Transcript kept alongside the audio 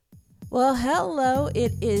Well, hello.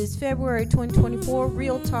 It is February 2024,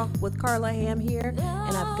 Real Talk with Carla Ham here,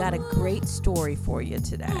 and I've got a great story for you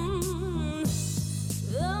today.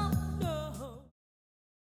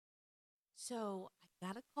 So, I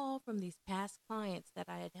got a call from these past clients that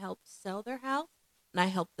I had helped sell their house, and I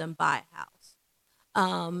helped them buy a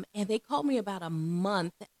house. And they called me about a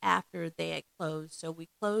month after they had closed. So, we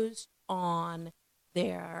closed on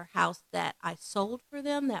their house that I sold for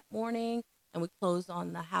them that morning, and we closed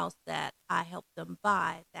on the house that I helped them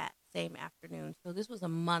buy that same afternoon. So this was a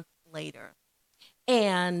month later.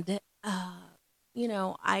 And,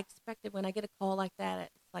 I expected when I get a call like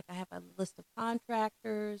that, it's like I have a list of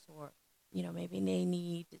contractors or, maybe they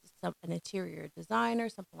need an interior designer,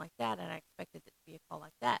 something like that. And I expected it to be a call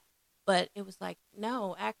like that. But it was like,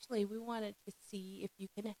 no, actually, we wanted to see if you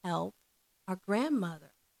can help our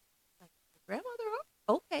grandmother. Like, grandmother?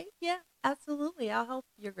 Oh, okay, yeah, absolutely. I'll help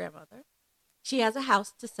your grandmother. She has a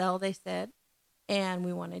house to sell, they said, and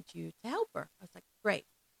we wanted you to help her. I was like, great.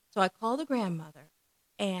 So I call the grandmother,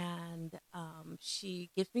 and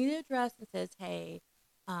she gives me the address and says, hey,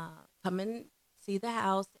 come and see the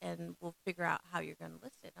house, and we'll figure out how you're going to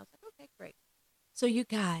list it. And I was like, okay, great. So you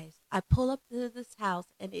guys, I pull up to this house,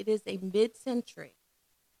 and it is a mid-century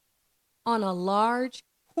on a large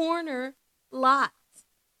corner lot.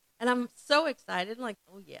 And I'm so excited. I'm like,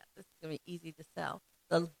 oh, yeah, this is going to be easy to sell.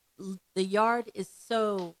 The yard is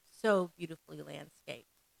so beautifully landscaped.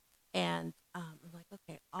 And I'm like,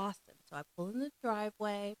 okay, awesome. So I pull in the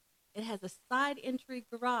driveway. It has a side entry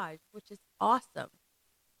garage, which is awesome.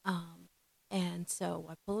 And so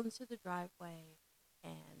I pull into the driveway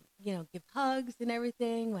and, give hugs and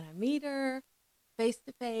everything when I meet her face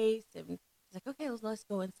to face. And she's like, okay, let's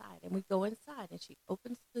go inside. And we go inside, and she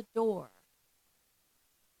opens the door.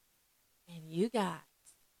 And you guys,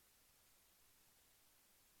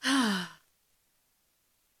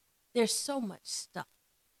 there's so much stuff.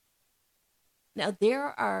 Now,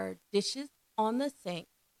 there are dishes on the sink.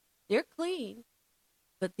 They're clean,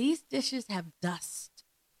 but these dishes have dust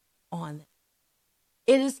on them.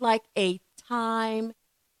 It is like a time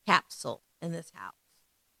capsule in this house.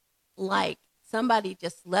 Like somebody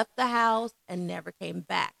just left the house and never came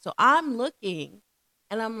back. So I'm looking,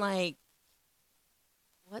 and I'm like,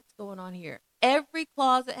 what's going on here? Every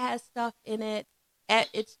closet has stuff in it.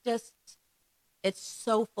 It's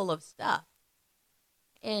so full of stuff.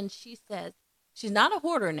 And she says, she's not a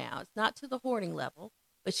hoarder now. It's not to the hoarding level,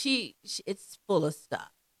 but it's full of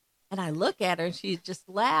stuff. And I look at her, and she just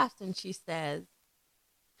laughs, and she says,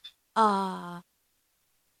 I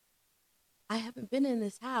haven't been in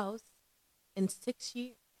this house in 6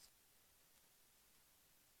 years.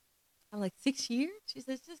 I'm like, 6 years? She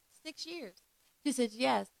says, just 6 years. She said,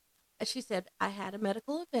 yes. And she said, I had a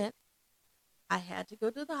medical event. I had to go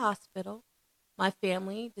to the hospital. My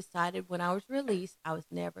family decided when I was released, I was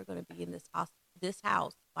never going to be in this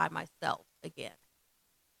house by myself again.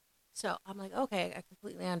 So I'm like, okay, I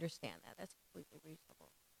completely understand that. That's completely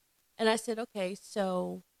reasonable. And I said, okay,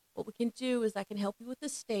 so what we can do is I can help you with the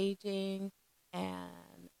staging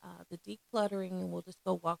and the decluttering, and we'll just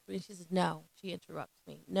go walk through. And she says, no. She interrupts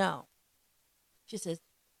me. No. She says,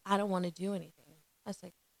 I don't want to do anything. I was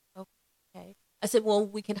like, okay. I said, well,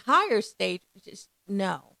 we can hire stage. She says,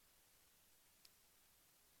 no.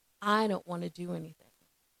 I don't want to do anything.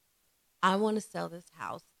 I want to sell this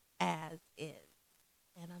house as is.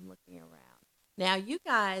 And I'm looking around. Now, you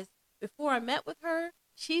guys, before I met with her,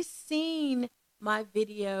 she's seen my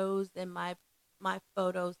videos and my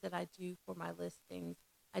photos that I do for my listings.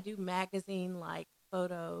 I do magazine-like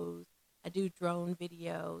photos. I do drone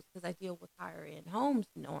videos because I deal with higher-end homes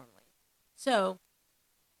normally. So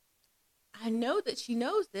I know that she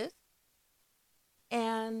knows this.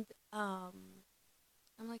 And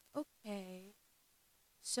I'm like, okay.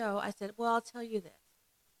 So I said, well, I'll tell you this.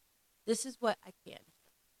 This is what I can do.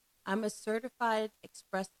 I'm a certified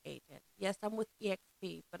express agent. Yes, I'm with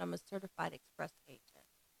EXP, but I'm a certified express agent.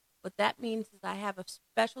 What that means is I have a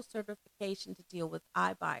special certification to deal with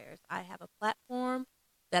iBuyers. I have a platform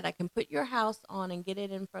that I can put your house on and get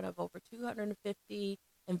it in front of over 250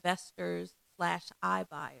 investors /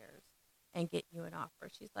 iBuyers and get you an offer.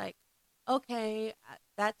 She's like, okay,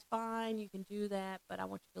 that's fine. You can do that, but I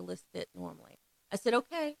want you to list it normally. I said,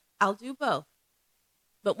 okay, I'll do both.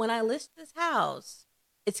 But when I list this house,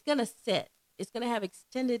 it's going to sit. It's going to have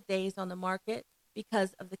extended days on the market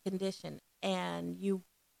because of the condition and you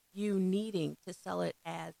needing to sell it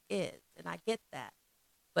as is. And I get that.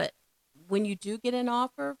 But when you do get an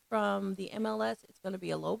offer from the MLS, it's going to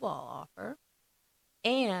be a lowball offer.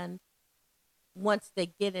 And once they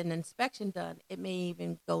get an inspection done, it may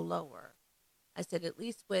even go lower. I said, at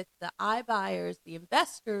least with the iBuyers, the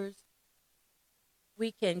investors,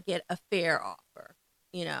 we can get a fair offer.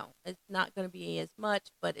 You know, it's not going to be as much,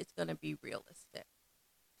 but it's going to be realistic.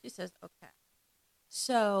 She says, okay.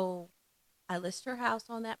 So I list her house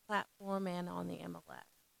on that platform and on the MLS.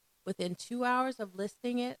 Within 2 hours of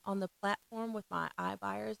listing it on the platform with my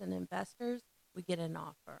iBuyers and investors, we get an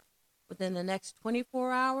offer. Within the next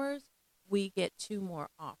 24 hours, we get 2 more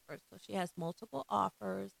offers. So she has multiple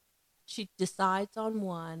offers. She decides on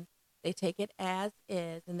one. They take it as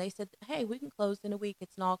is, and they said, hey, we can close in a week.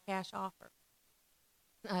 It's an all-cash offer.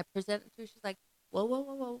 And I presented it to her. She's like,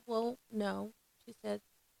 whoa, no. She said,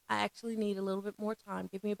 I actually need a little bit more time.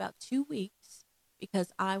 Give me about 2 weeks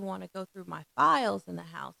because I want to go through my files in the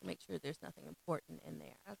house and make sure there's nothing important in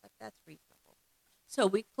there. I was like, that's reasonable. So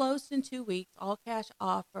we closed in 2 weeks, all-cash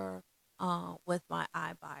offer with my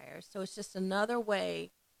iBuyers. So it's just another way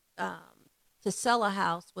to sell a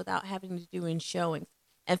house without having to do any showings.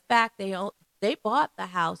 In fact, they bought the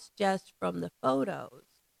house just from the photos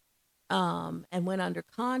and went under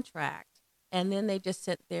contract. And then they just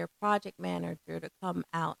sent their project manager to come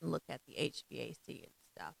out and look at the HVAC and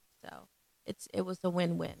stuff. So it was a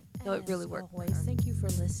win-win. So it really worked. Thank you for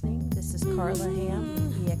listening. This is Carla Ham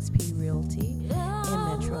with eXp Realty in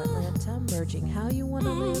Metro Atlanta, merging how you want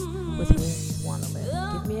to live with where you want to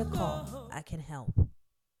live. Give me a call. I can help.